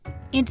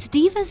It's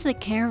Divas That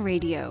Care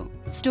Radio.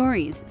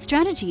 Stories,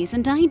 strategies,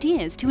 and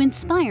ideas to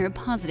inspire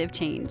positive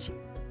change.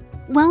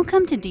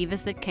 Welcome to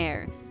Divas That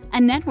Care,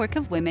 a network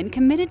of women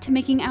committed to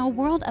making our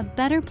world a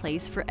better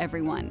place for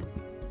everyone.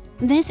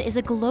 This is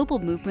a global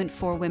movement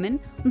for women,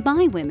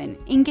 by women,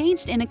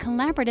 engaged in a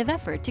collaborative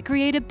effort to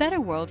create a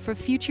better world for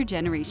future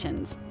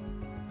generations.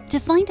 To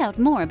find out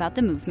more about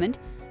the movement,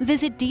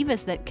 visit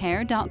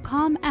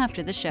divasthatcare.com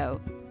after the show.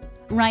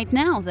 Right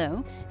now,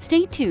 though,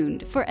 stay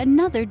tuned for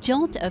another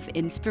jolt of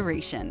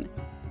inspiration.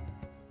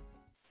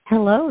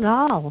 Hello to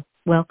all.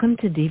 Welcome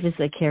to Divas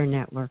That Care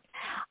Network.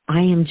 I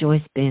am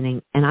Joyce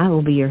Benning, and I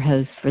will be your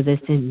host for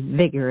this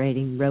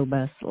invigorating,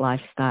 robust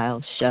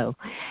lifestyle show.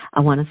 I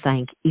want to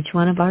thank each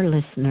one of our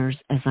listeners,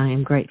 as I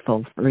am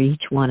grateful for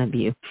each one of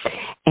you.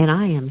 And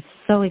I am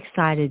so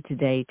excited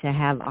today to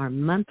have our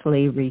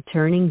monthly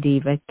returning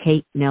diva,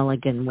 Kate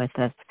Nelligan, with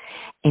us.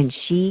 And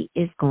she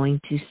is going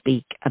to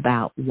speak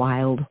about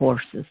wild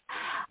horses.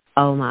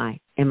 Oh my,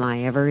 am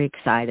I ever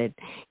excited.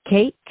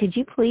 Kate, could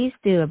you please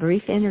do a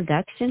brief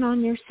introduction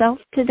on yourself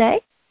today?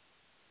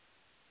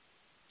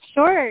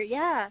 Sure,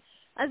 yeah.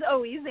 As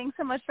always, thanks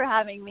so much for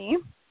having me.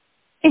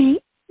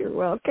 You're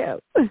welcome.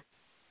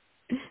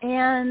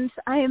 And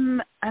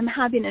I'm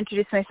happy to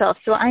introduce myself.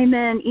 So I'm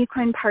an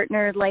equine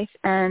partner, life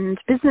and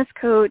business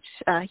coach,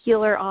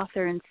 healer,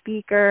 author, and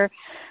speaker.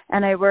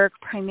 And I work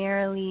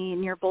primarily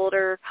near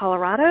Boulder,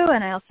 Colorado,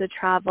 and I also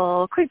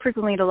travel quite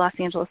frequently to Los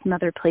Angeles and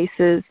other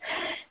places.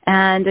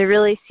 And I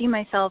really see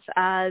myself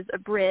as a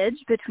bridge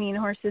between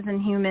horses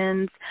and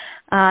humans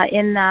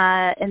in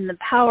the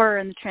power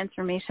and the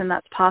transformation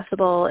that's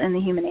possible in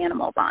the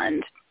human-animal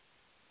bond.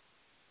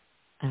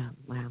 Oh,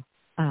 wow.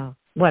 Oh,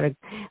 what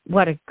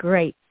a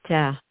great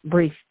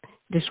brief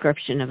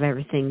description of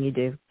everything you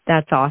do.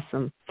 That's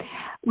awesome.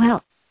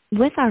 Well,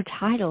 with our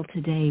title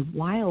today,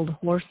 Wild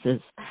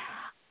Horses,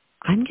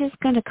 I'm just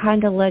going to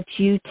kind of let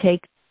you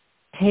take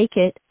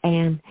it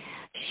and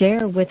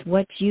share with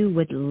what you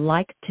would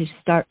like to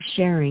start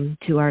sharing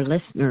to our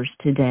listeners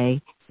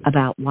today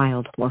about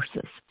wild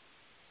horses.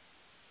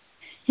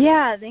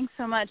 Yeah, thanks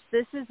so much.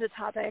 This is a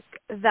topic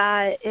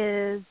that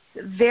is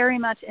very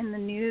much in the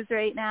news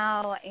right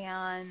now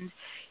and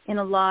in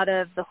a lot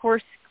of the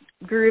horse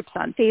groups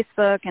on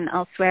Facebook and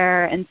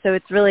elsewhere. And so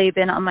it's really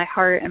been on my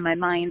heart and my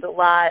mind a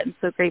lot. I'm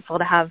so grateful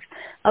to have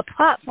a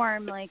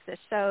platform like this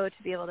show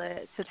to be able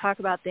to talk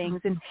about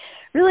things. And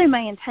really my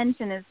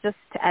intention is just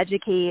to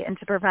educate and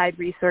to provide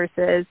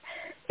resources.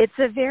 It's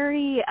a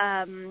very,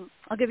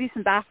 I'll give you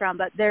some background,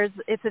 but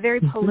it's a very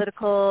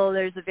political,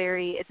 it's a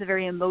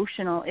very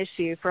emotional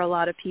issue for a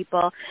lot of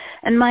people.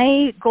 And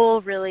my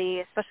goal really,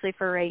 especially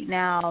for right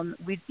now,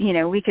 we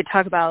could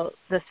talk about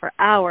this for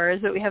hours,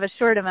 but we have a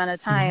short amount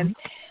of time,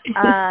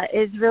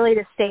 is really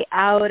to stay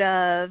out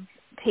of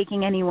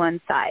taking any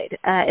one side.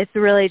 It's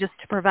really just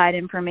to provide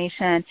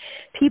information.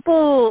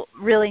 People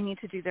really need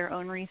to do their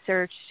own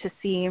research to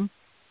see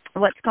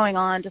what's going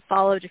on, to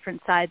follow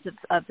different sides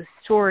of the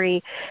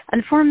story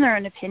and form their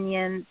own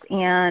opinions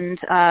and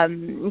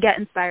get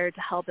inspired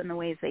to help in the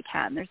ways they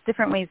can. There's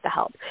different ways to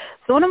help.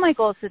 So one of my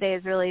goals today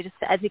is really just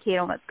to educate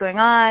on what's going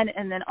on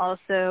and then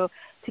also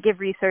to give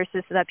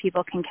resources so that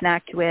people can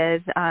connect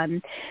with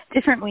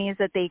different ways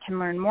that they can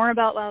learn more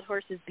about wild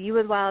horses, be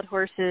with wild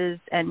horses,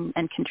 and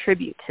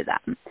contribute to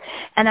them.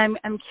 And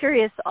I'm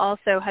curious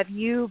also, have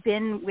you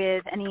been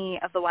with any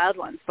of the wild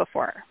ones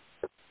before?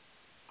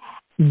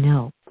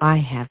 No, I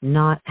have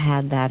not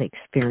had that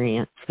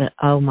experience, but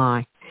oh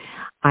my,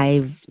 I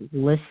just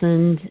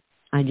listened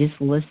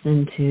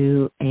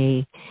to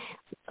a,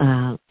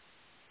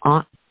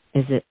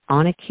 is it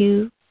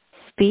Oniku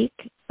speak,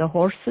 the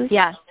horses?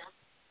 Yes,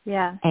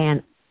 yeah.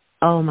 And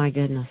oh my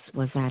goodness,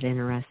 was that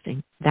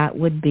interesting. That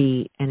would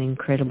be an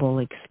incredible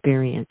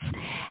experience.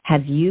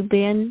 Have you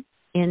been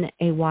in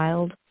a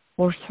wild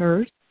horse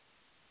herd?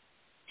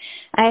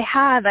 I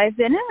have. I've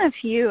been in a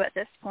few at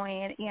this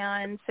point,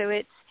 and so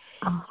it's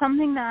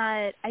something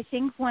that I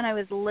think when I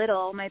was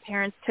little, my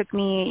parents took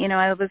me,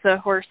 I was a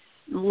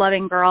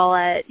horse-loving girl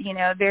at,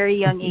 a very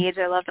young age.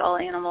 I loved all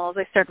animals.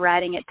 I started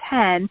riding at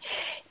 10,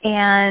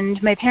 and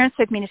my parents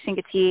took me to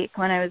Chincoteague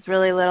when I was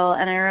really little,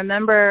 and I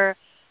remember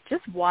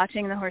just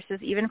watching the horses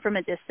even from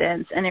a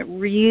distance, and it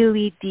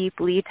really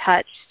deeply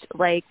touched,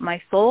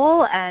 my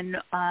soul and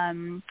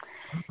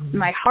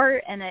my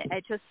heart, and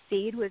it just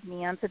stayed with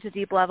me on such a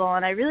deep level.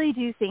 And I really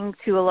do think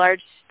to a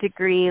large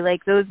degree,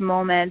 those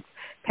moments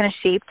kind of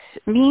shaped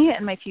me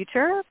and my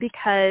future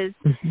because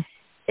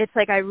it's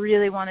I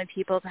really wanted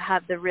people to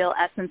have the real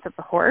essence of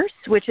the horse,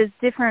 which is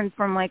different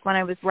from when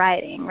I was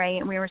riding, right?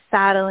 And we were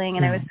saddling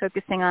and I was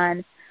focusing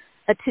on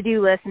a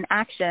to-do list and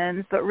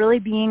actions, but really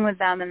being with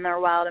them in their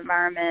wild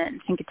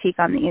environment in Chincoteague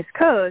on the East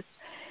Coast,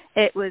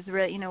 it was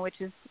really,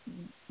 which is,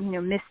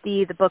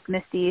 Misty, the book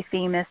Misty,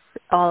 famous,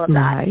 all of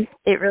that. Right.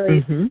 It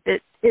really,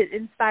 it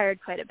inspired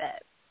quite a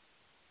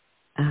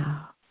bit.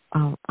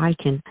 Oh, I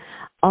can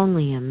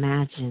only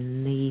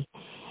imagine the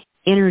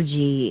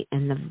energy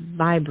and the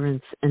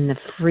vibrance and the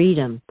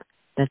freedom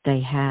that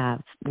they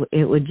have.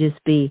 It'd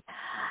just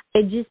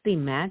be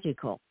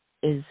magical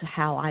is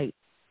how I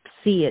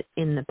see it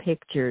in the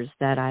pictures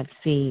that I've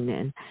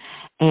seen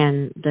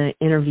and the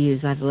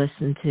interviews I've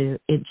listened to.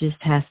 It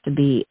just has to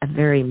be a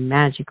very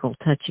magical,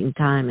 touching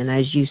time. And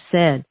as you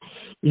said,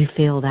 you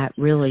feel that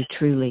really,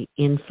 truly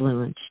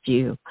influenced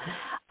you.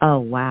 Oh,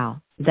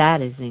 wow.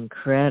 That is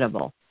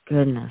incredible.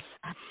 Goodness.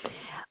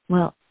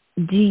 Well,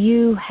 do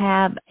you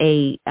have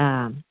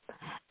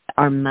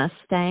are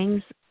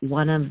Mustangs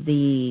one of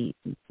the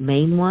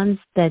main ones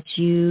that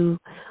you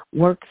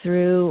work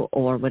through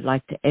or would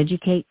like to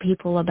educate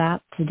people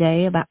about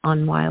today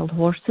on wild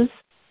horses?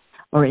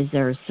 Or is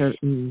there a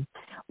certain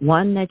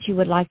one that you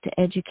would like to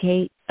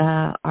educate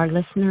our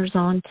listeners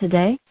on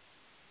today?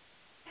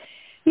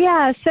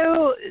 Yeah,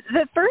 so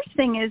the first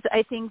thing is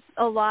I think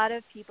a lot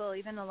of people,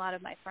 even a lot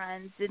of my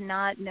friends, did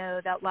not know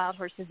that wild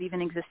horses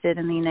even existed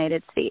in the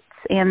United States.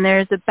 And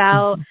there's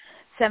about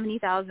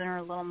 70,000 or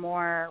a little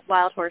more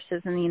wild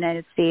horses in the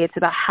United States.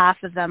 About half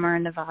of them are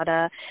in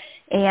Nevada.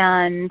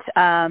 And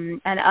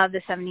of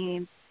the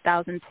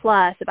 70,000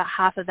 plus, about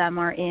half of them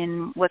are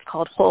in what's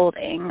called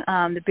holding.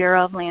 The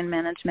Bureau of Land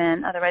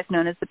Management, otherwise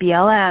known as the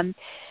BLM,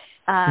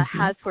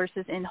 has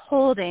horses in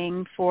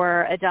holding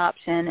for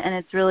adoption, and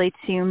it's really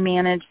to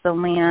manage the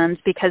land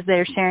because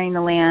they're sharing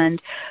the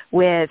land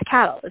with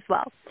cattle as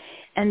well.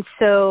 And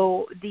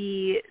so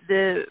the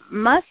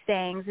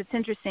Mustangs, it's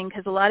interesting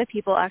because a lot of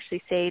people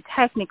actually say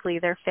technically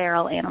they're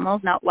feral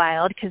animals, not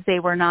wild, because they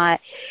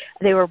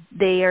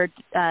are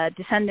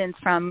descendants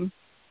from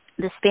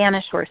the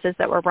Spanish horses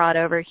that were brought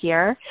over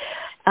here.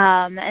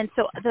 And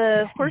so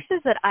the horses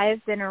that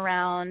I've been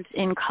around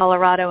in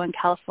Colorado and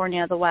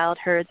California, the wild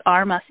herds,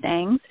 are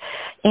Mustangs.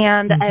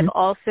 And I've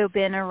also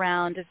been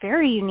around a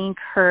very unique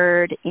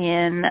herd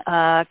in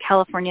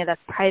California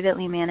that's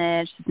privately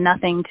managed,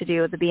 nothing to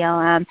do with the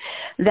BLM,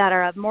 that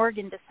are of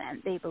Morgan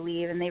descent, they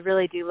believe, and they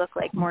really do look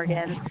like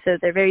Morgans. So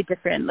they're very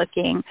different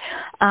looking.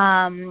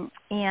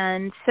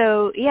 And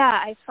so, yeah,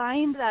 I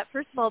find that,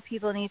 first of all,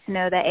 people need to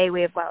know that A,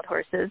 we have wild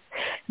horses,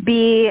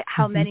 B,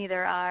 how many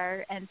there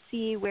are, and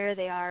C, where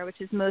they are,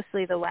 which is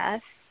mostly the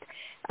West,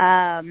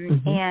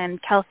 and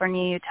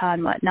California, Utah,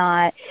 and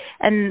whatnot.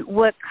 And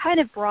what kind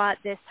of brought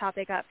this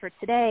topic up for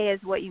today is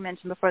what you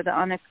mentioned before, the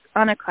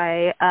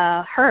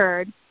Anisakoi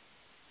herd,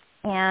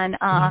 and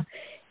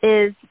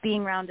is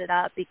being rounded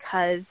up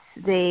because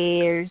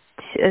there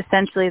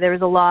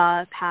was a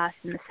law passed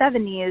in the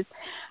 70s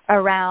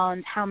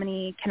around how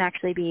many can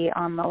actually be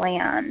on the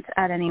land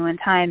at any one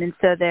time, and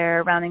so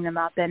they're rounding them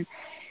up, and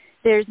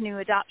there's new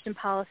adoption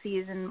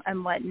policies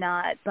and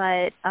whatnot,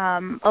 but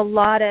a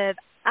lot of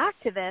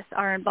activists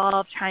are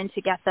involved trying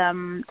to get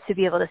them to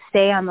be able to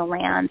stay on the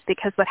land,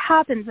 because what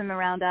happens in the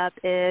roundup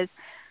is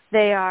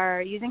they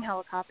are using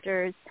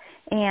helicopters,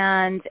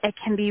 and it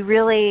can be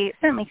really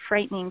certainly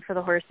frightening for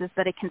the horses,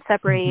 but it can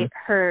separate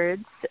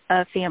herds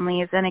of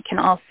families, and they can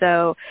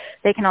also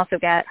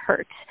get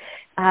hurt.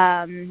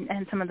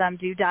 And some of them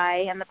do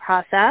die in the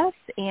process,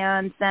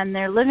 and then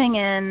they're living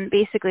in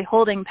basically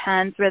holding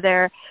pens where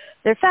they're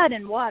fed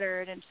and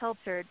watered and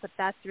sheltered, but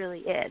that's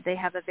really it. They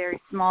have a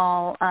very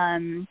small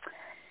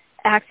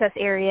access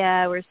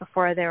area, whereas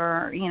before they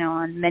were,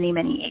 on many,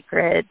 many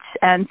acreage.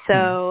 And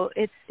so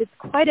it's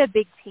quite a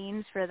big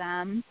change for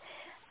them.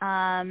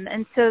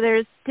 And so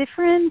there's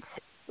different,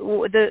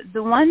 the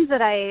ones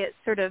that I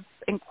sort of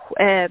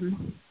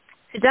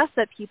suggest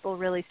that people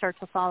really start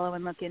to follow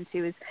and look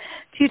into is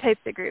two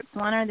types of groups.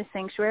 One are the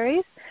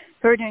sanctuaries,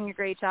 who are doing a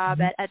great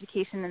job at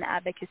education and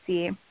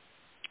advocacy.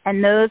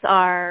 And those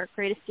are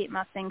Great Escape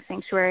Mustang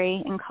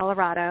Sanctuary in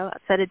Colorado,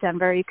 outside of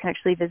Denver. You can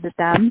actually visit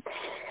them.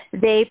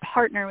 They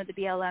partner with the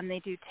BLM. They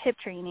do TIP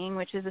training,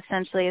 which is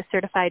essentially a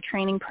certified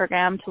training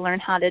program to learn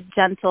how to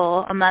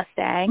gentle a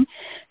Mustang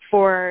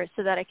so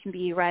that it can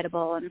be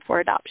rideable and for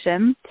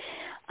adoption.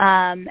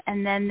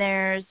 And then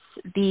there's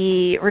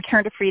the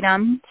Return to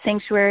Freedom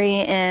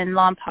Sanctuary in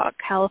Lompoc,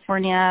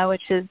 California,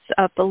 which is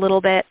up a little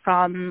bit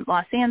from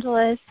Los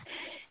Angeles.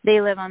 They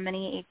live on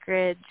many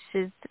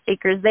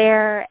acres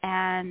there,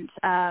 and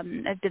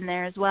I've been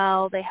there as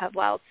well. They have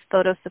wild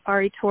photo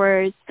safari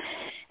tours.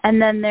 And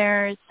then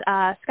there's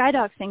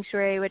Skydog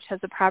Sanctuary, which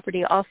has a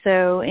property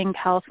also in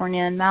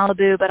California and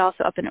Malibu, but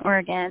also up in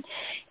Oregon.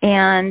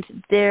 And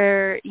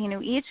they're,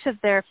 each of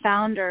their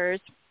founders,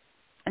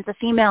 it's a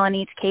female in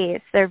each case,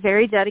 they're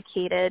very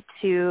dedicated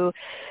to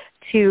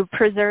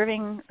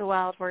preserving the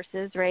wild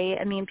horses, right?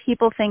 I mean,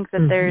 people think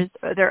that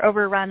they're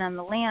overrun on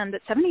the land,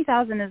 but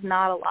 70,000 is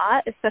not a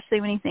lot,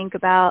 especially when you think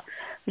about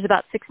there's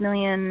about 6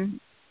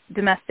 million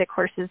domestic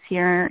horses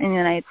here in the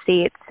United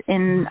States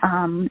in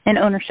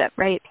ownership,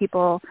 right?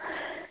 People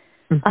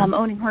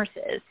owning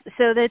horses.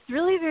 So that's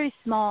really very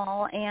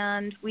small,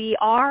 and we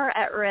are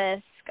at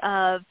risk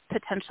of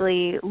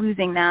potentially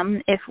losing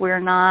them if we're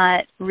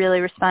not really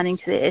responding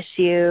to the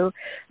issue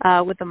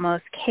with the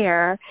most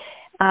care.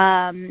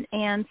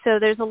 And so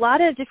there's a lot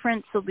of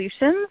different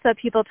solutions that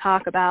people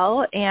talk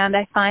about, and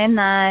I find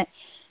that,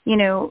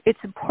 it's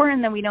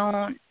important that we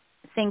don't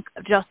think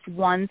just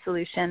one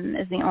solution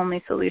is the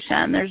only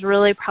solution. There's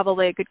really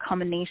probably a good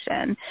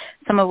combination,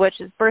 some of which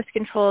is birth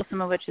control,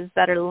 some of which is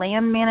better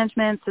land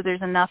management, so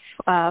there's enough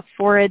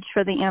forage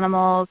for the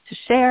animals to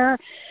share,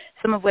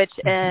 some of which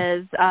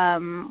is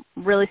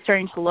really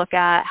starting to look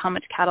at how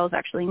much cattle is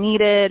actually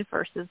needed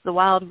versus the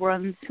wild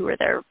ones who were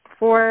there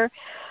before,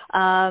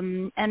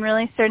 and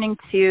really starting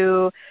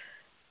to,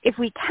 if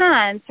we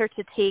can, start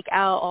to take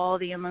out all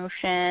the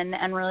emotion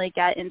and really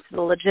get into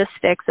the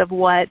logistics of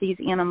what these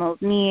animals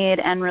need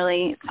and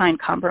really find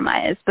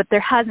compromise. But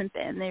there hasn't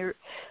been.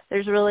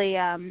 There's really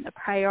a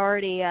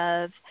priority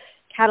of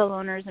cattle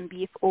owners and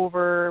beef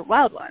over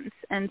wild ones.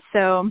 And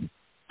so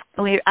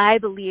I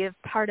believe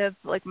part of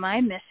like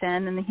my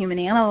mission in the Human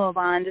Animal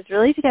Bond is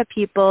really to get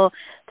people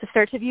to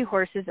start to view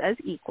horses as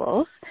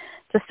equals,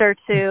 to start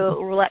to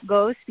let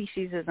go of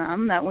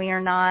speciesism, that we are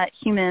not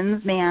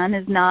humans. Man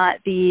is not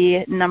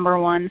the number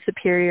one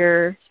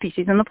superior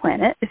species on the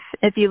planet.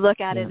 If you look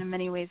at it in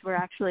many ways,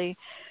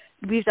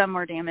 we've done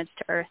more damage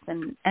to Earth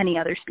than any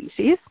other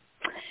species.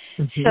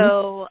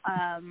 So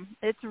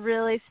it's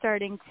really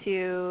starting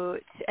to,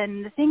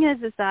 and the thing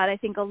is that I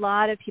think a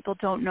lot of people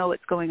don't know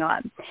what's going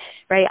on,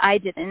 right? I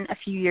didn't a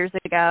few years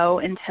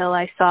ago until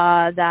I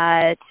saw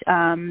that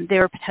they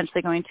were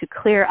potentially going to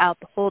clear out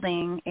the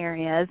holding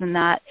areas and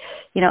that,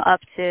 up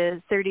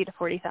to 30 to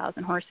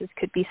 40,000 horses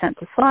could be sent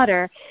to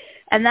slaughter.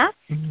 And that's,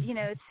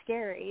 it's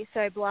scary.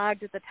 So I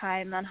blogged at the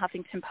time on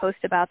Huffington Post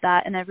about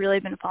that, and I've really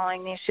been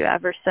following the issue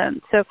ever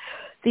since. So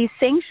these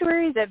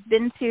sanctuaries, I've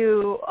been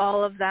to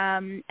all of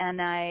them,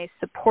 and I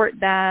support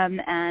them,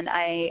 and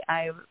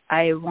I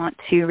want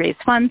to raise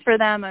funds for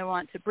them. I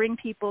want to bring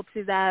people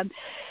to them.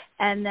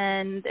 And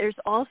then there's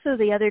also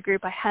the other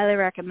group I highly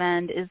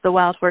recommend is the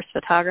Wild Horse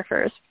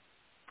Photographers.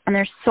 And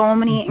there's so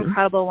many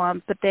incredible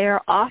ones, but they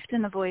are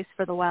often a voice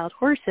for the wild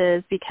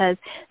horses because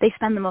they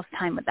spend the most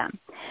time with them.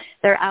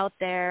 They're out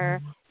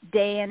there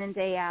day in and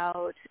day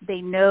out.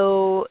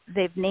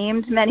 They've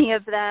named many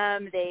of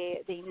them.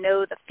 They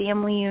know the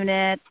family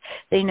units.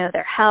 They know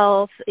their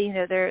health.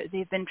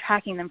 They've been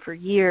tracking them for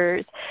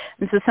years.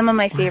 And so some of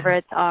my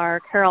favorites are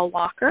Carol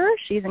Walker.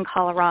 She's in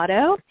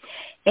Colorado.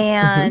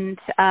 And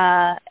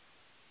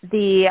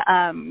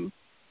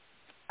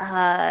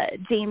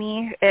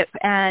Jamie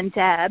and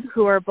Deb,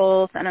 who are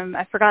both, and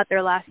I forgot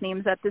their last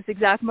names at this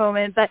exact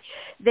moment, but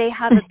they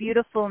have a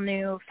beautiful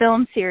new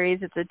film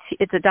series.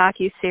 It's a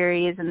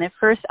docu-series, and the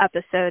first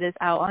episode is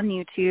out on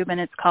YouTube,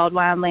 and it's called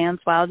Wild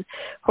Lands, Wild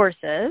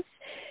Horses.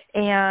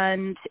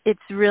 And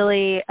it's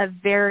really a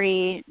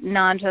very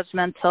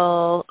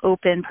non-judgmental,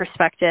 open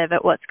perspective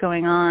at what's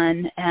going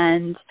on.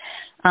 And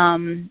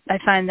I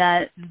find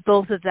that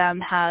both of them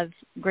have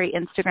great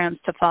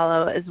Instagrams to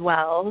follow as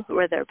well,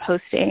 where they're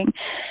posting.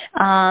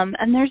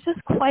 And there's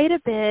just quite a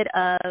bit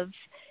of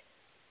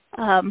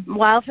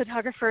wild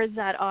photographers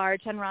that are.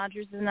 Jen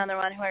Rogers is another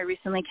one who I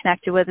recently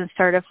connected with and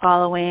started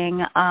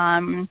following,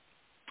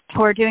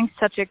 who are doing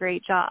such a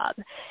great job.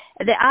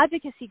 The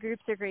advocacy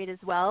groups are great as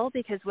well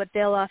because what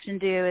they'll often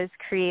do is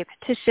create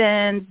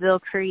petitions. They'll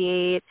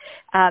create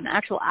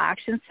actual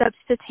action steps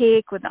to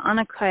take. With the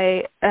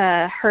Anikoi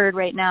herd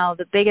right now,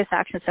 the biggest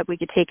action step we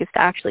could take is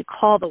to actually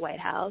call the White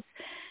House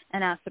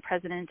and ask the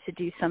president to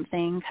do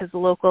something because the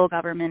local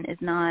government is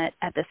not,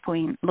 at this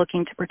point,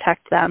 looking to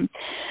protect them.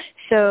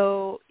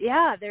 So,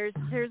 yeah, there's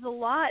a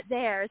lot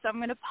there. So I'm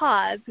going to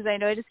pause because I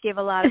know I just gave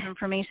a lot of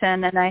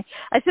information. And I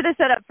should have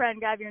said up front,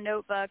 grab your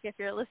notebook if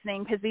you're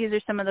listening, because these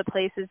are some of the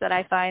places that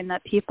I find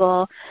that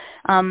people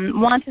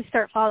want to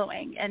start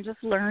following and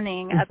just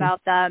learning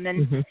about them.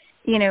 And,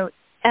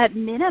 at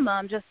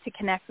minimum, just to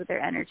connect with their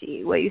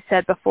energy. What you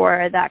said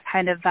before, that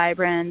kind of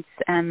vibrance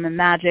and the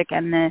magic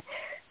and the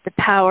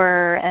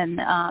power and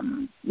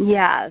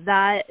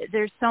that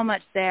there's so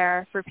much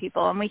there for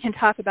people, and we can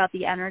talk about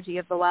the energy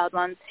of the wild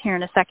ones here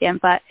in a second.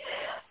 But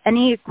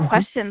any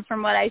questions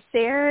from what I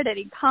shared?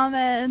 Any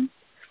comments?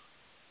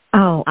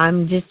 Oh,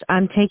 I'm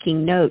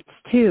taking notes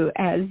too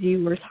as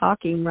you were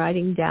talking,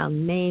 writing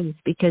down names,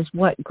 because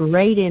what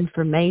great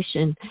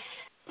information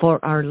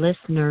for our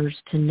listeners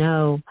to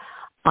know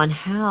on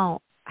how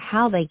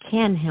they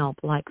can help,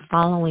 like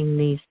following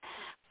these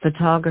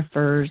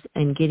photographers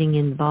and getting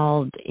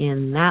involved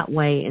in that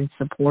way and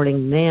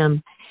supporting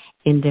them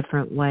in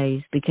different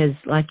ways, because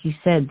like you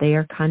said, they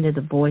are kind of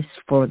the voice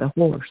for the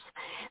horse.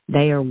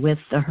 They are with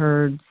the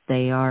herds.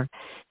 They are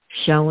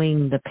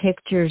showing the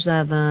pictures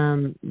of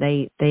them.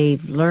 They've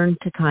learned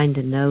to kind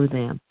of know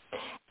them.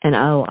 And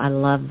I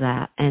love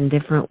that. And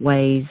different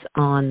ways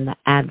on the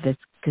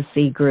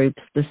advocacy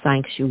groups, the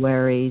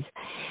sanctuaries,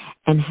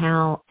 and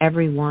how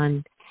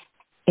everyone,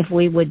 if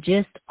we would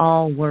just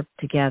all work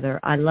together.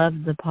 I love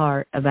the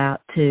part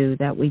about, too,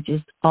 that we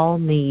just all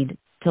need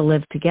to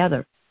live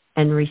together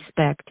and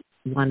respect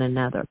one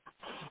another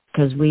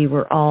because we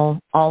were all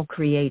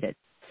created.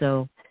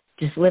 So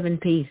just live in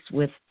peace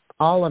with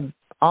all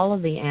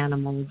of the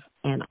animals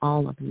and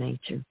all of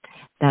nature.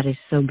 That is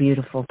so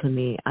beautiful to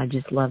me. I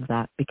just love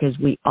that because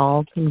we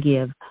all can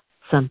give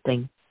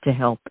something to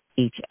help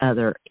each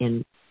other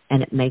and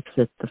it makes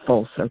it the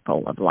full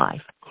circle of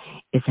life.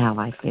 is how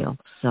I feel.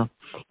 So,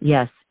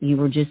 yes, you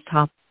were just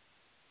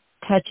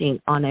touching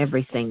on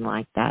everything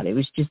like that. It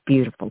was just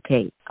beautiful,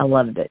 Kate. I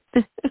loved it.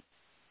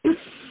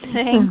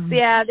 Thanks.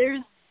 Yeah,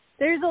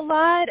 there's a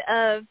lot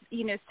of,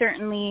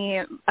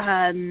 certainly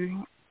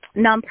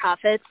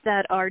nonprofits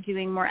that are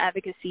doing more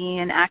advocacy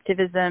and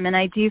activism, and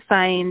I do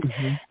find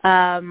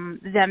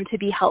them to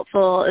be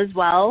helpful as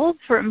well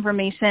for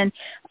information.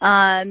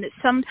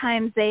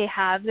 Sometimes they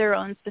have their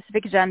own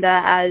specific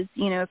agenda, as,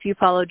 if you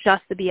follow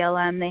just the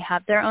BLM, they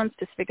have their own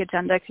specific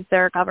agenda because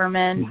they're a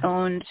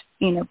government-owned,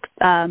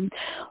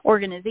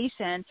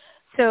 organization.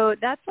 So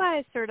that's why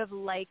I sort of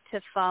like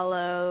to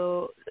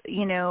follow,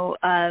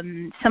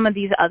 some of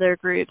these other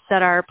groups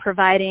that are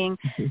providing,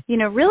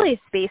 really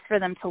a space for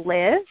them to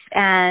live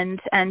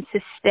and to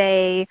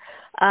stay,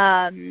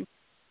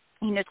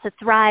 to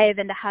thrive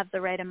and to have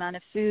the right amount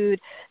of food.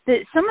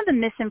 Some of the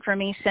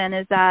misinformation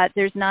is that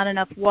there's not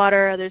enough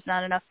water, there's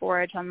not enough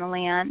forage on the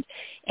land.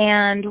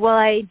 And while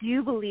I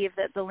do believe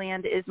that the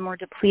land is more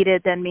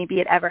depleted than maybe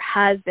it ever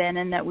has been,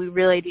 and that we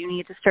really do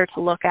need to start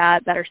to look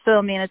at better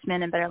soil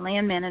management and better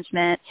land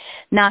management,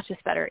 not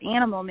just better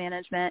animal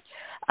management,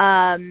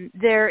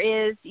 there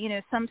is,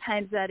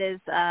 sometimes that's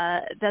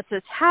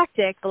a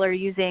tactic people are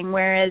using,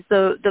 whereas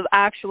the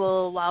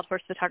actual wild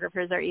horse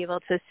photographers are able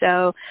to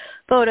show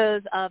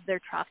photos of their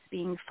troughs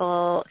being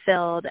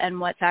filled and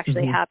what's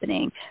actually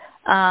happening.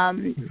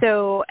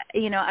 So,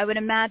 I would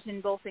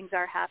imagine both things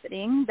are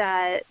happening,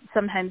 that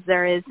sometimes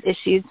there is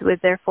issues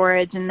with their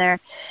forage and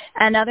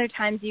other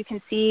times you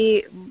can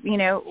see,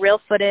 real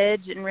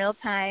footage in real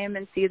time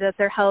and see that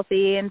they're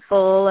healthy and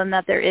full and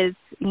that there is,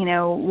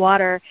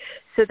 water.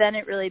 So then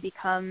it really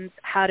becomes,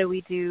 how do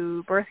we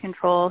do birth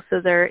control so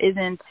there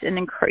isn't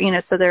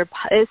so there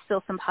is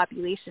still some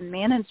population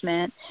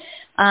management,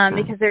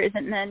 because there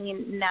isn't any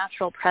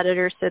natural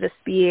predator, so to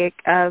speak,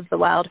 of the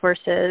wild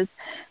horses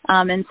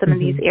in some of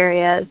these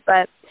areas.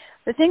 But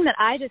the thing that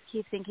I just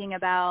keep thinking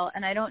about,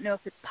 and I don't know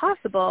if it's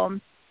possible,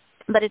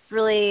 but it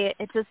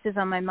just is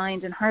on my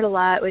mind and heart a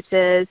lot, which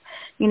is,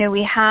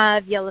 we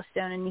have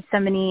Yellowstone and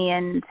Yosemite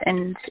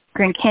and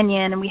Grand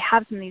Canyon, and we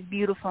have some of these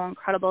beautiful,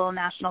 incredible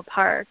national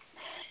parks.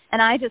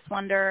 And I just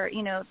wonder,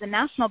 the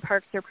national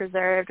parks are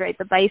preserved, right?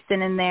 The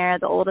bison in there,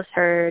 the oldest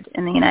herd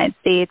in the United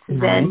States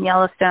is in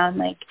Yellowstone.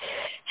 Like,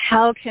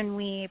 how can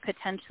we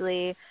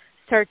potentially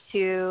start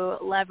to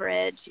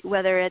leverage,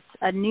 whether it's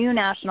a new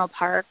national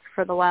park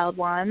for the wild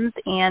ones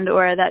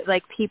or that,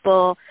 like,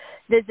 people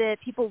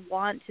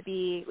want to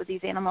be with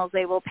these animals,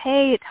 they will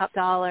pay top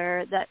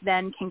dollar that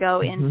then can go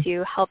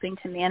into helping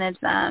to manage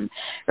them,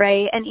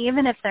 right? And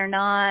even if they're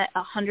not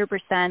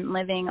 100%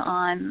 living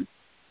on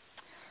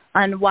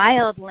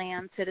wild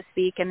land, so to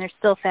speak, and they're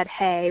still fed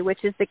hay,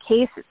 which is the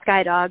case at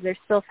Skydog. They're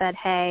still fed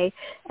hay,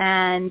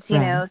 and,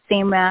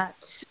 same at,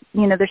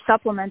 they're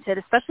supplemented,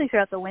 especially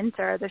throughout the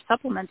winter, they're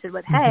supplemented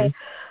with hay.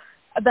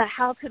 But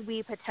how could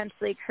we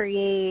potentially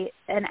create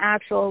an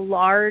actual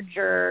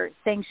larger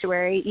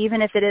sanctuary,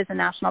 even if it is a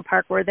national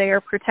park, where they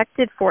are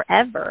protected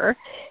forever,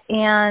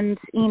 and,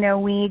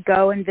 we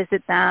go and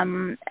visit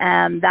them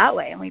that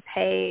way, and we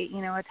pay,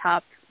 a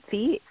top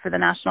fee for the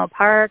national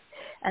park,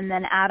 and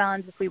then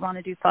add-ons if we want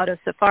to do photo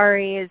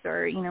safaris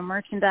or,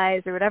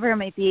 merchandise or whatever it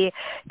might be.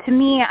 To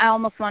me, I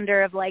almost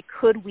wonder of, like,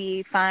 could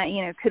we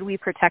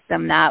protect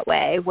them that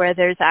way, where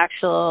there's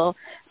actual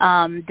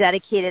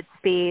dedicated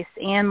space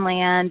and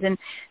land? And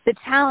the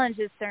challenge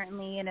is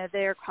certainly,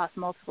 they're across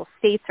multiple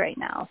states right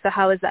now. So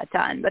how is that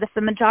done? But if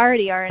the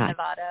majority are in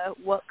Nevada,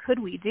 what could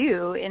we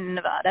do in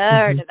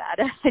Nevada or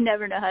Nevada? I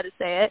never know how to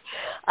say it.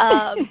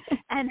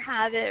 And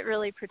have it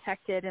really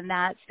protected in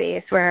that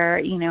space where,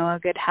 a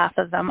good half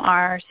of them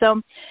are.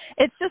 So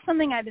it's just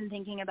something I've been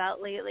thinking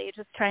about lately,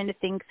 just trying to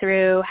think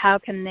through how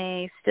can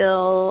they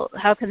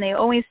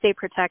always stay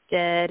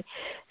protected,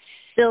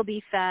 still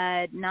be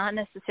fed, not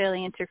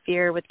necessarily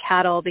interfere with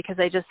cattle, because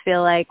I just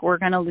feel like we're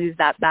going to lose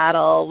that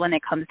battle when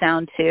it comes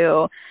down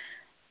to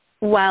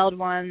wild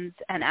ones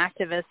and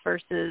activists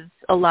versus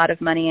a lot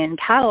of money in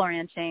cattle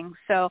ranching.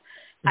 So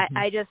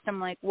I just am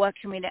like, what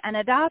can we do? And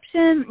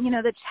adoption,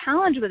 the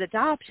challenge with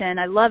adoption,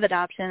 I love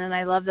adoption, and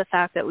I love the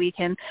fact that we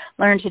can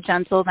learn to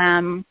gentle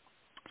them.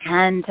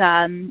 And,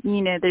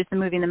 there's the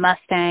movie The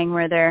Mustang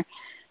where they're,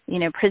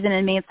 prison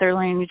inmates are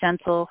learning to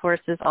gentle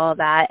horses, all of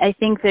that. I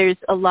think there's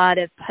a lot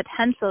of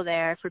potential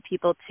there for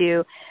people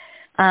to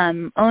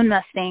own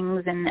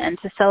Mustangs and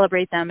to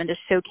celebrate them and to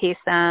showcase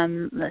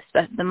them.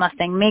 The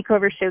Mustang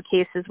Makeover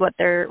showcases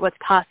what's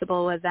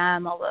possible with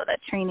them, although that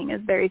training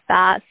is very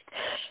fast.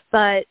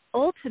 But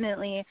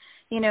ultimately,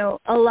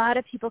 a lot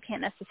of people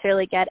can't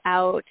necessarily get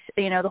out,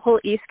 the whole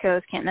East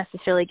Coast can't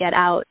necessarily get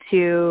out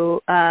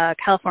to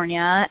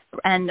California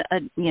and,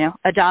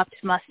 adopt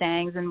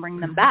Mustangs and bring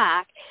them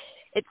back.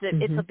 It's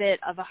a bit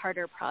of a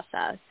harder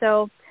process.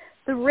 So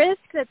the risk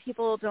that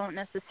people don't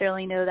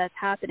necessarily know that's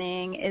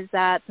happening is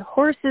that the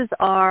horses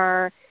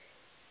are,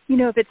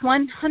 if it's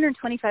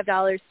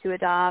 $125 to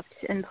adopt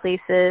in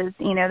places,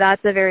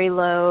 that's a very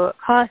low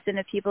cost. And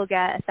if people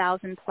get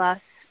 $1,000 plus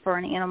for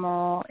an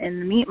animal in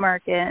the meat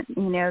market,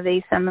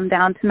 they send them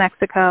down to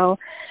Mexico.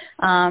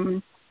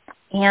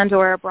 and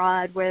or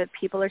abroad where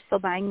people are still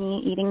buying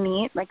meat, eating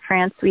meat, like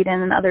France,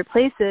 Sweden, and other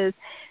places,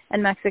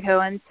 and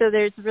Mexico. And so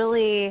there's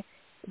really,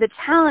 the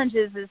challenge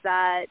is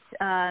that,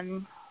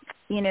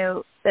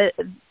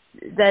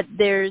 that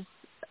there's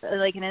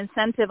like an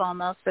incentive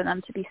almost for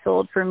them to be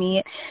sold for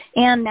meat.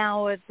 And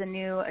now with the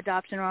new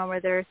adoption law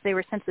where they were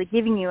essentially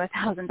giving you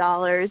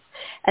 $1,000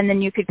 and then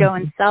you could go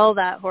and sell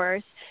that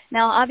horse.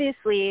 Now,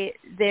 obviously,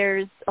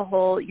 there's a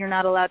whole, you're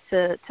not allowed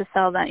to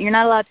sell that. You're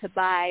not allowed to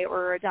buy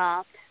or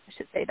adopt. I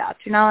should say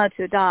adopt. You're not allowed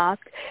to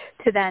adopt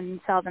to then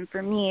sell them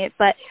for meat,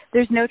 but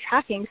there's no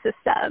tracking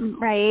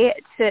system, right,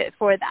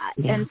 for that.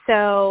 Yeah. And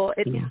so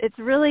it's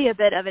really a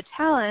bit of a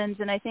challenge,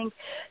 and I think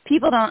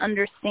people don't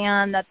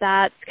understand that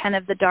that's kind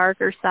of the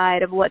darker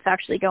side of what's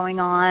actually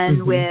going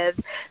on with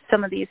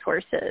some of these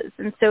horses.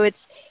 And so it's,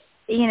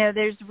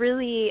 there's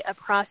really a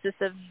process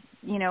of,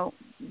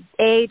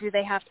 do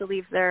they have to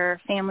leave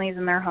their families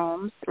and their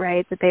homes,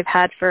 right, that they've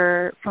had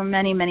for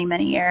many, many,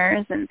 many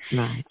years, and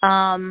right.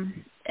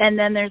 And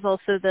then there's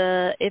also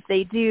if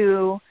they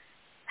do,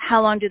 how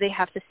long do they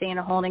have to stay in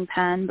a holding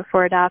pen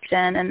before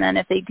adoption? And then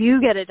if they do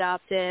get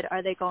adopted,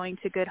 are they going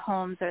to good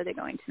homes? Or are they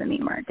going to the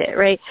meat market,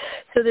 right?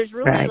 So there's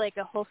really like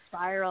a whole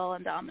spiral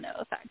and domino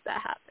effect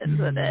that happens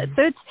with it.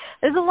 So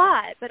there's a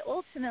lot, but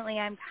ultimately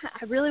I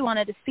really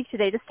wanted to speak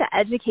today just to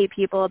educate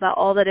people about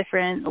all the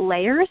different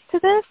layers to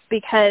this,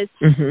 because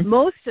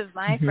most of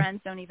my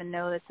friends don't even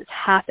know this is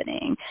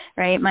happening,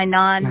 right? My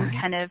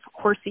kind of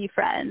horsey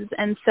friends.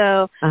 And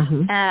so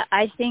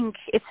I think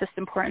it's just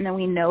important that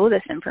we know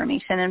this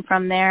information, and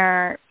from there,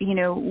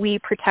 we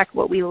protect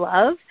what we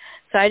love.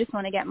 So I just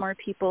want to get more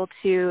people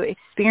to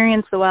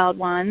experience the wild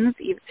ones,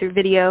 either through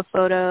video,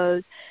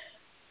 photos,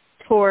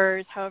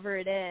 tours, however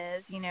it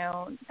is,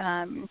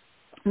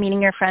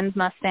 meeting your friend's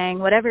Mustang,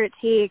 whatever it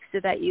takes,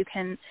 so that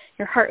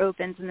your heart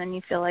opens and then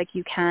you feel like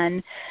you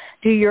can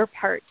do your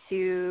part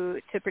to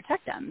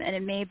protect them. And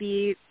it may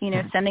be,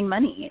 sending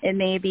money. It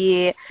may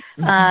be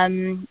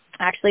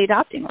actually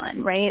adopting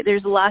one, right?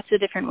 There's lots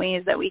of different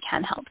ways that we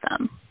can help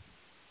them.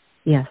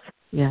 Yes.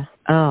 Yes.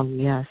 Oh,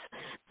 yes.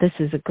 This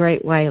is a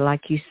great way, like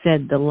you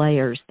said, the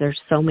layers. There's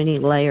so many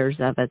layers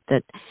of it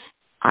that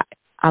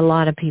a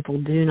lot of people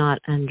do not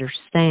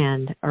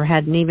understand, or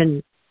hadn't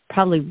even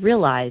probably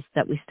realized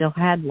that we still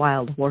had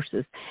wild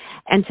horses.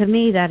 And to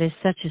me, that is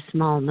such a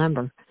small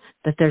number,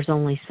 that there's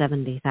only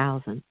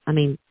 70,000. I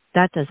mean,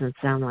 that doesn't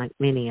sound like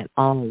many at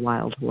all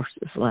wild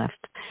horses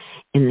left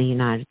in the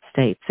United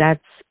States.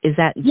 Is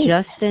that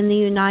just in the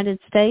United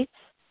States?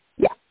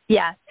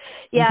 Yeah.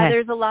 Okay.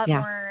 There's a lot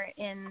more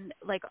in,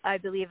 like, I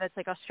believe it's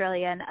like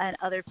Australia and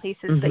other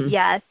places, but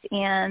yes.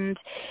 And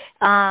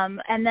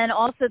then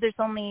also there's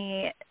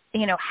only,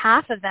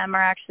 half of them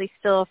are actually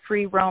still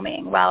free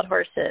roaming wild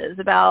horses.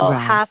 About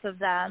half of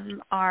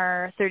them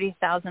are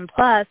 30,000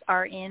 plus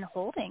are in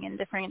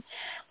different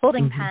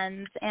holding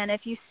pens. And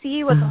if you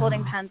see what the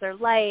holding pens are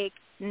like,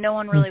 no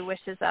one really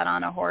wishes that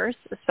on a horse,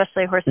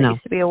 especially a horse that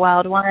used to be a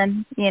wild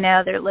one.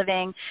 They're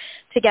living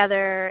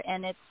together,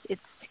 and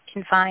it's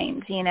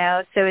confined,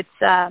 so it's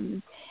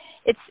an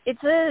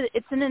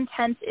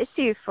intense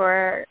issue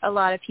for a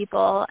lot of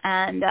people,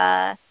 and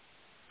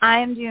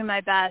I'm doing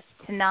my best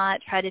to not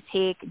try to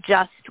take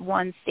just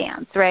one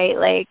stance, right?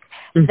 Like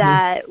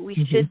that we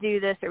should do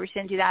this or we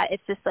shouldn't do that.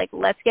 It's just like,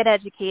 let's get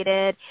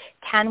educated.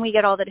 Can we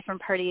get all the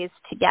different parties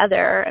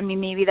together? I mean,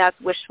 maybe that's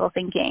wishful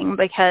thinking,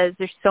 because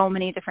there's so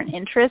many different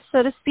interests,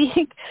 so to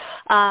speak.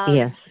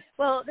 Yes.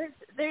 Well,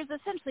 there's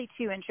essentially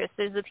two interests.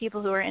 There's the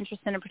people who are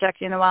interested in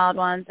protecting the wild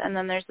ones, and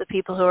then there's the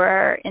people who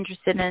are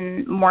interested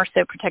in more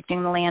so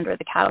protecting the land or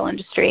the cattle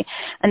industry.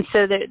 And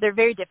so they're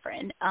very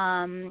different,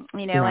 and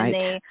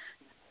they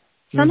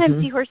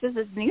sometimes see horses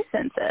as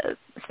nuisances.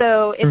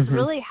 So it's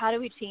really, how do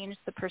we change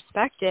the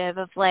perspective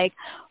of, like,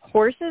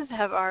 horses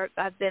have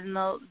been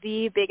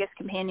the biggest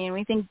companion.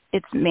 We think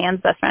it's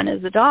man's best friend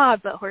is a dog,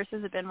 but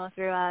horses have been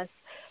through us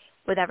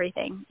with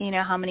everything,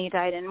 how many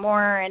died in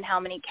war and how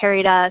many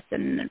carried us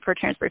and for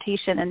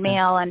transportation and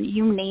mail, and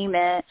you name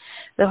it,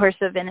 the horses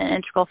have been an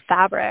integral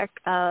fabric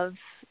of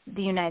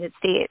the United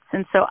States.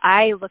 And so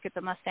I look at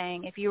the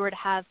Mustang, if you were to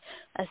have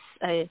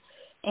a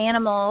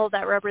animal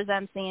that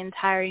represents the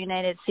entire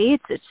United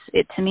States,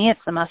 to me, it's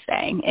the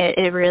Mustang.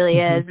 It really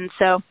is. And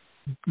so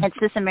it's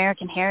this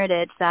American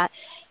heritage that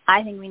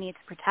I think we need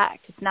to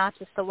protect. It's not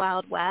just the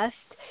Wild West.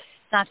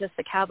 Not just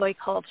the cowboy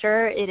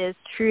culture. It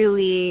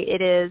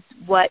is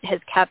what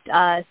has kept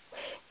us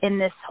in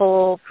this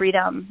whole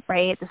freedom,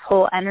 right? This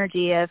whole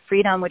energy of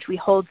freedom, which we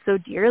hold so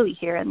dearly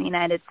here in the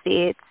United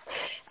States.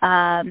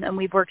 And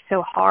we've worked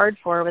so hard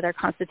for with our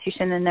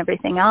Constitution and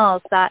everything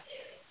else that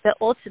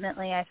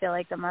ultimately I feel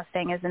like the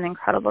Mustang is an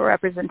incredible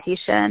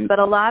representation. But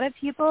a lot of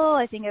people,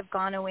 I think, have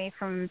gone away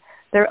from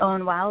their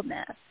own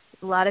wildness.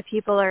 A lot of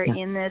people are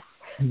in this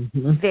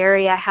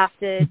very, I have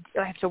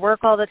to work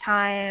all the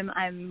time.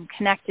 I'm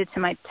connected to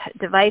my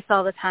device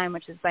all the time,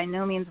 which is by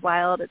no means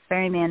wild. It's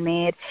very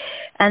man-made.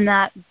 And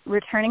that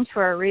returning to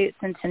our roots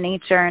and to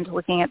nature and to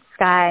looking at the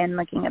sky and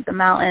looking at the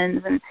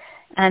mountains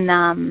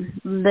And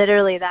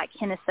literally that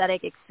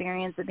kinesthetic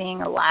experience of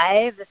being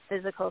alive, the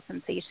physical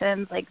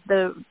sensations, like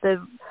the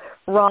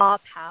raw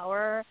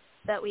power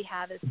that we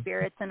have as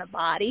spirits in a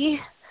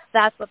body,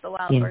 that's what the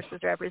wild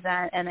horses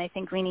represent. And I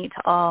think we need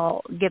to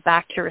all get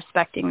back to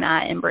respecting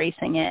that,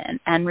 embracing it,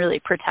 and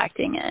really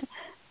protecting it.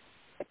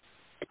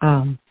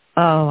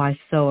 Oh, I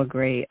so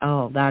agree.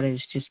 Oh, that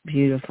is just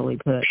beautifully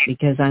put,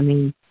 because, I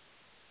mean,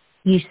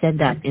 you said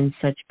that in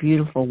such a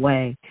beautiful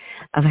way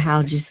of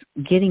how just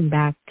getting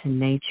back to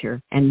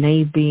nature, and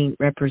they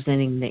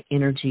representing the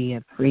energy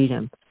of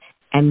freedom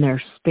and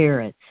their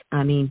spirits.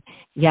 I mean,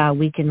 yeah,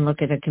 we can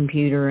look at a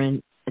computer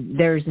and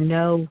there's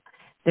no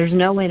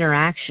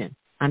interaction.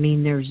 I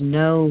mean, there's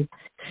no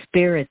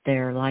spirit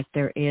there like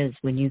there is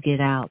when you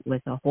get out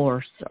with a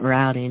horse or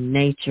out in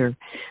nature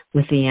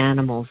with the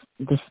animals.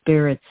 The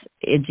spirits,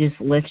 it just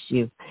lifts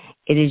you.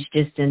 It is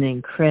just an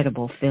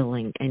incredible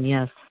feeling. And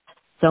yes,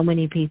 so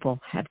many people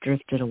have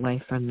drifted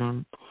away from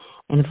that.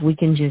 And if we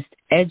can just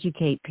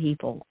educate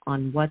people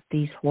on what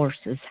these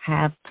horses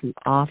have to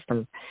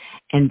offer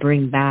and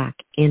bring back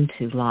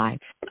into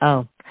life,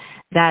 oh,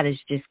 that is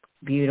just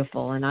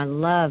beautiful. And I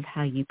love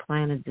how you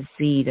planted the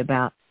seed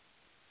about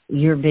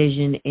your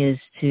vision is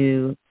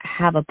to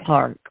have a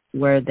park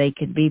where they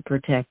could be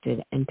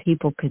protected and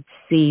people could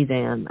see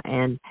them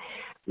and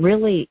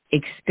really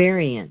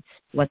experience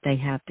what they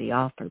have to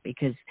offer,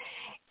 because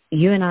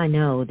you and I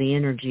know the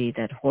energy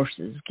that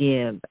horses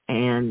give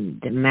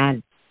and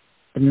the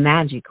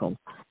magical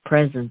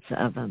presence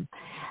of them.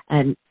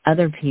 And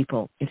other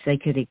people, if they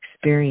could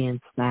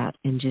experience that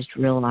and just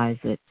realize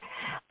it,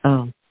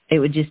 oh, it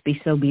would just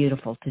be so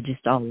beautiful to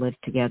just all live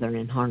together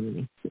in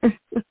harmony.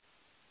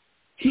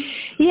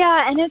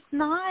 Yeah, and it's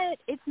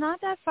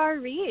not that far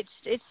reached.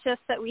 It's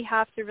just that we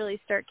have to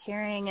really start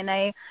caring.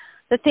 And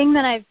the thing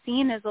that I've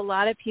seen is a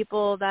lot of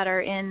people that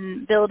are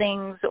in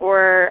buildings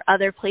or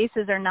other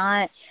places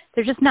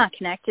they're just not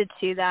connected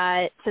to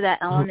that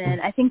element.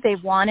 I think they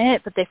want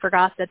it, but they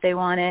forgot that they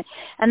want it.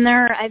 And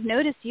I've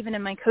noticed even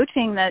in my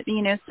coaching that,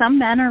 some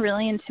men are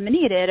really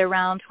intimidated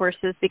around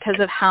horses because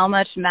of how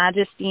much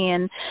majesty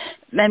and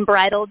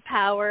bridled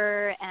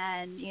power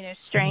and,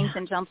 strength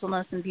and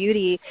gentleness and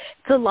beauty.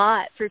 It's a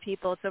lot for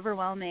people. It's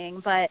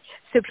overwhelming. But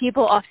so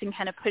people often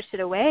kind of push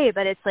it away,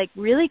 but it's like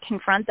really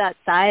confront that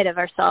side of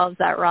ourselves,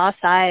 that raw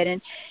side,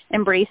 and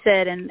embrace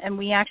it. And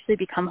we actually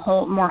become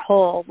more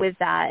whole with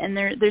that. And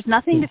there's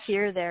nothing to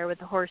fear there with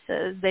the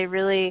horses. They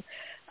really,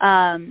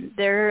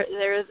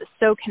 they're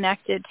so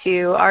connected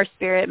to our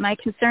spirit. My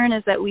concern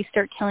is that we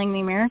start killing the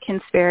American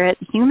spirit,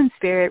 the human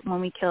spirit, when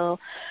we kill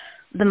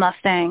the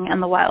Mustang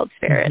and the wild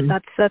spirit.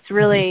 That's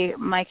really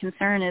my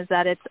concern, is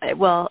that it's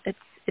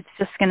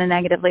just going to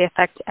negatively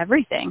affect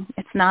everything.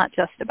 It's not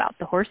just about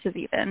the horses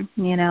even,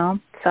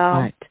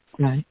 so.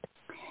 Right.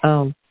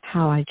 Oh,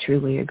 how I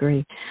truly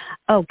agree.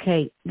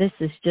 Okay, this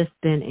has just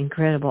been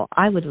incredible.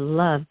 I would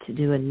love to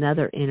do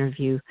another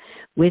interview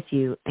with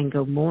you and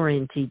go more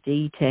into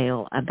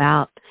detail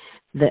about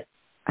the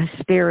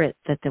spirit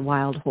that the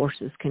wild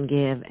horses can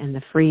give and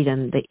the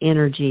freedom, the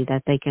energy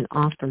that they can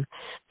offer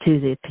to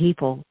the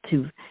people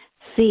to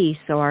see,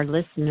 so our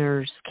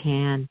listeners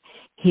can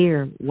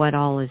hear what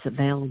all is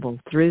available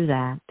through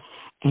that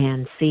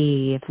and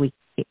see if we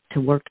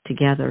to work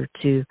together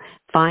to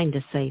find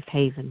a safe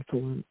haven for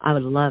them. I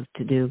would love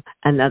to do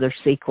another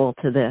sequel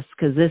to this,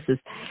 because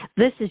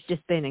this has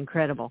just been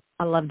incredible.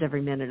 I loved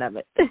every minute of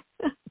it.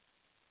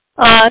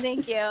 Oh,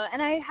 thank you.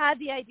 And I had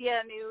the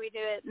idea, maybe we do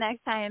it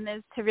next time,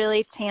 is to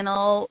really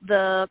channel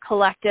the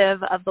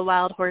collective of the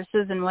wild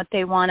horses and what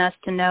they want us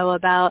to know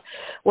about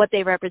what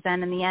they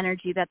represent and the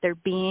energy that they're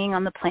being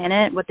on the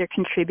planet, what they're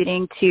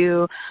contributing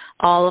to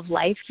all of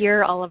life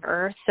here, all of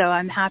Earth. So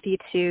I'm happy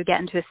to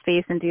get into a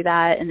space and do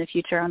that in the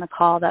future on a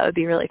call. That would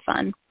be really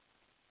fun.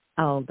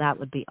 Oh, that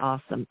would be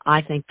awesome.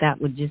 I think that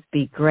would just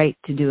be great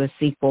to do a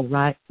sequel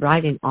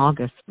right in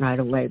August right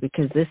away,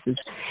 because this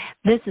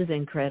is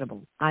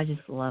incredible. I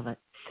just love it.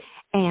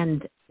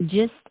 And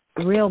just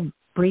real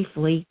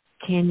briefly,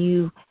 can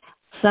you,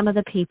 some of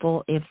the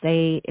people, if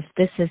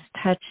this has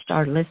touched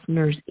our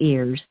listeners'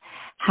 ears,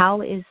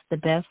 how is the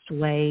best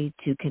way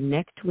to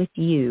connect with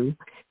you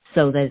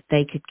so that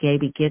they could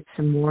maybe get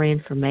some more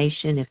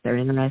information if they're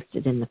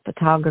interested in the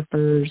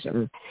photographers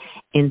or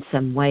in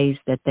some ways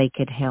that they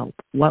could help?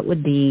 What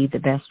would be the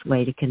best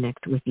way to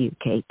connect with you,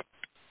 Kate?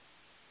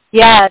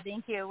 Yeah,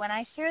 thank you. When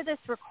I share this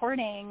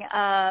recording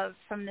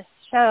from this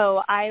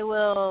show, I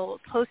will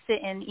post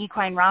it in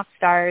Equine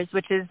Rockstars,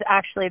 which is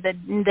actually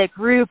the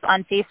group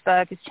on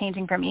Facebook is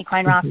changing from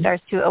Equine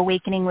Rockstars to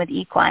Awakening with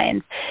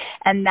Equines,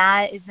 and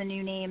that is the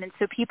new name. And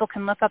so people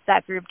can look up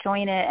that group,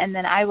 join it, and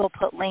then I will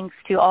put links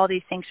to all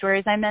these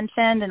sanctuaries I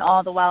mentioned and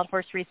all the wild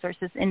horse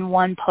resources in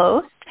one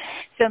post.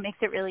 So it makes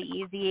it really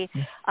easy.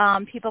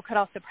 People could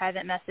also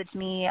private message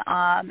me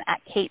at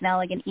Kate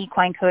Nelligan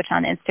Equine Coach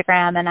on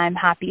Instagram, and I'm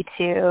happy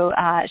to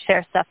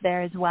share stuff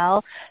there as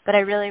well. But I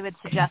really would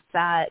suggest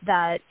that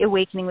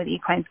Awakening with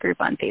Equines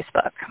group on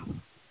Facebook.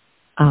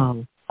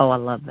 Oh, I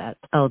love that.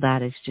 Oh,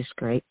 that is just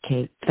great,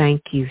 Kate.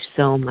 Thank you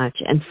so much.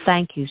 And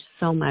thank you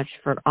so much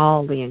for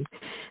all the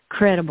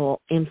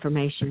incredible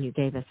information you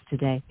gave us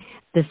today.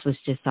 This was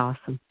just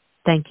awesome.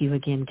 Thank you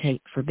again,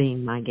 Kate, for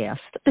being my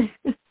guest.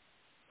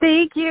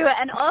 Thank you.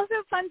 And also,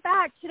 fun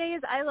fact, today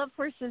is I Love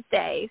Horses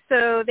Day.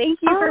 So thank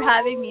you for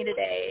having me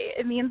today.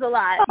 It means a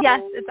lot. Oh.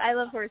 Yes, it's I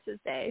Love Horses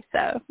Day.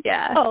 So,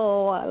 yeah.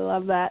 Oh, I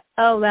love that.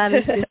 Oh, that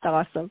is just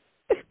awesome.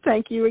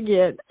 Thank you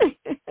again.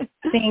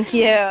 Thank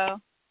you.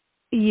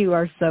 You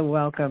are so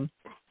welcome.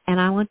 And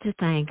I want to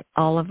thank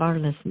all of our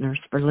listeners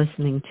for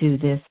listening to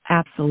this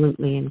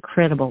absolutely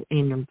incredible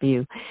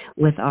interview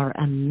with our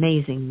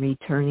amazing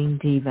returning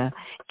diva,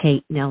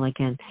 Kate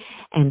Nelligan.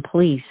 And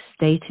please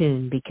stay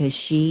tuned because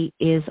she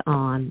is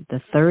on the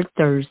third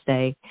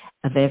Thursday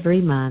of every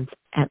month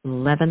at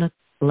 11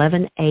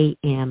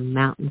 a.m.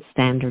 Mountain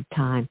Standard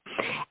Time,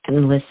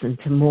 and listen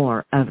to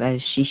more of as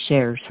she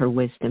shares her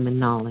wisdom and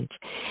knowledge.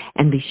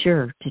 And be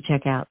sure to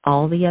check out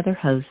all the other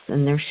hosts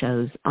and their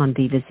shows on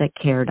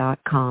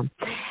divasthatcare.com.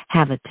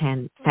 Have a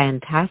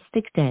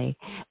fantastic day,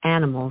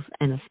 animals,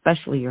 and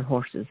especially your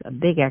horses. A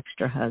big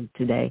extra hug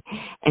today,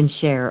 and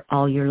share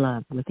all your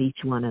love with each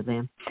one of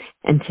them.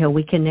 Until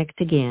we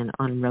connect again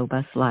on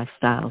Robust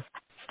Lifestyles,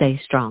 stay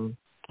strong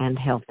and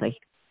healthy.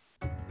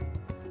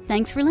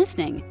 Thanks for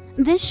listening.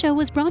 This show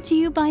was brought to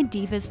you by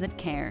Divas That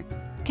Care.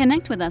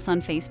 Connect with us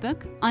on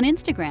Facebook, on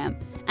Instagram,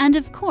 and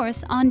of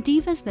course on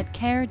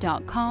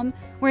divasthatcare.com,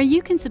 where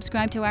you can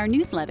subscribe to our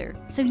newsletter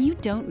so you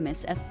don't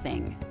miss a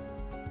thing.